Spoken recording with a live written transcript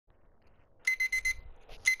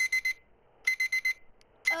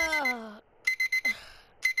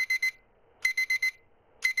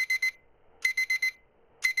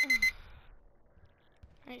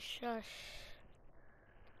Shush.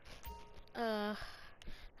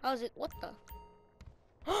 How's it? What the?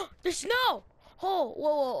 There's snow! Oh,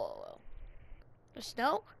 whoa. There's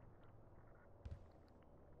snow?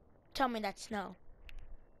 Tell me that's snow.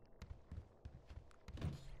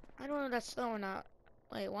 I don't know if that's snow or not.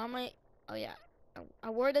 Wait, why am I? Oh yeah, I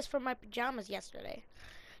wore this for my pajamas yesterday.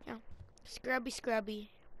 Yeah, scrubby.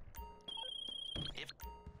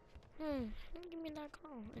 Give me that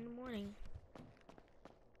call in the morning.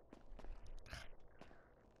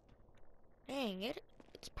 Dang it,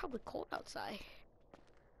 it's probably cold outside.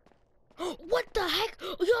 What the heck?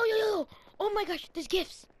 Yo! Oh my gosh, there's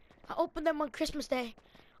gifts. I opened them on Christmas Day.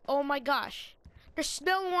 Oh my gosh, there's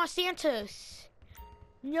snow in Los Santos.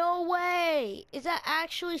 No way! Is that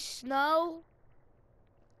actually snow?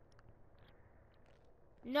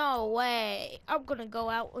 No way! I'm gonna go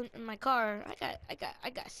out in my car. I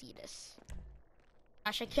gotta see this.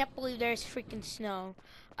 Gosh, I can't believe there's freaking snow.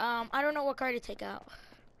 I don't know what car to take out.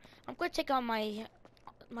 I'm gonna take out my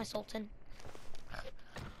Sultan.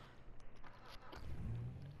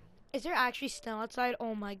 Is there actually snow outside?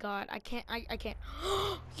 Oh my god, I can't.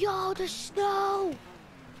 Yo, there's snow!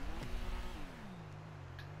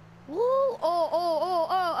 Woo!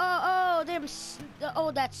 Oh!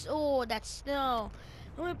 That's snow.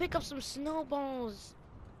 I'm gonna pick up some snowballs.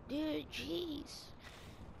 Dude, jeez.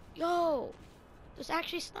 Yo, there's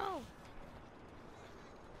actually snow.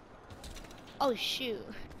 Oh shoot.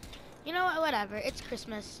 You know what? Whatever. It's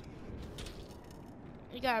Christmas.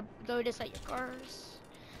 You gotta go this at your cars.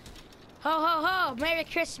 Ho! Merry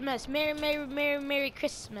Christmas! Merry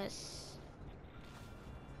Christmas!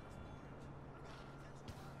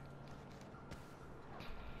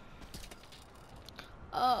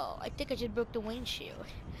 Oh, I think I just broke the windshield.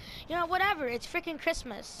 You know, whatever. It's freaking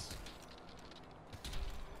Christmas.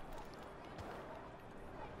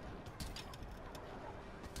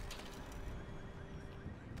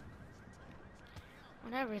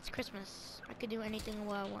 Whatever, it's Christmas. I could do anything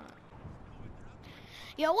what I want.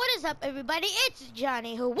 Yo, what is up, everybody? It's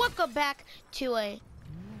Johnny here. Welcome back to a...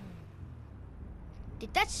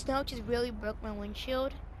 Did that snow just really broke my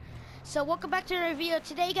windshield? So, welcome back to the review.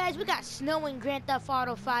 Today, guys, we got snow in Grand Theft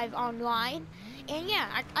Auto 5 online. And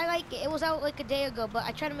yeah, I like it. It was out like a day ago, but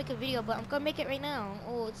I tried to make a video, but I'm gonna make it right now.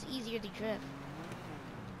 Oh, it's easier to drift.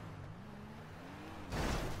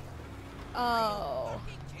 Oh.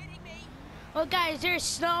 Well, guys, there's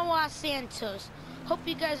snow in Los Santos. Hope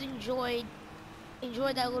you guys enjoyed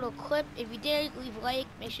that little clip. If you did, leave a like.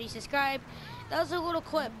 Make sure you subscribe. That was a little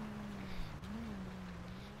clip.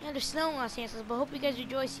 Yeah, there's snow in Los Santos, but hope you guys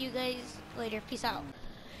enjoy. See you guys later. Peace out.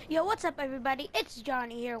 Yo, what's up, everybody? It's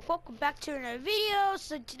Johnny here. Welcome back to another video.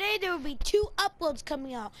 So today there will be 2 uploads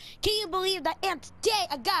coming out. Can you believe that? And today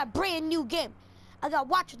I got a brand new game. I got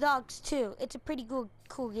Watch Dogs 2. It's a pretty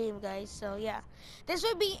cool game, guys. So yeah, this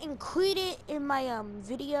will be included in my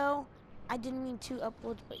video. I didn't mean 2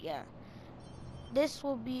 uploads, but yeah, this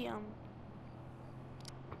will be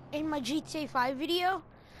in my GTA 5 video,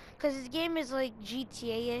 because this game is like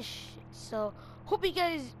GTA-ish. So hope you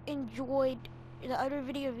guys enjoyed the other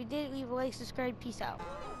video. If you did, leave a like, subscribe. Peace out.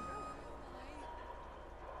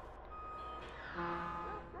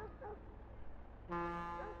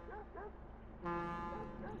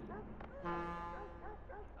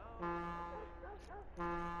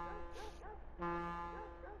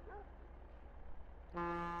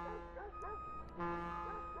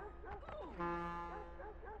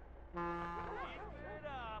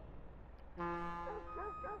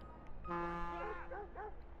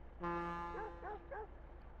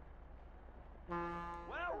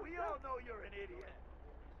 Well, we all know you're an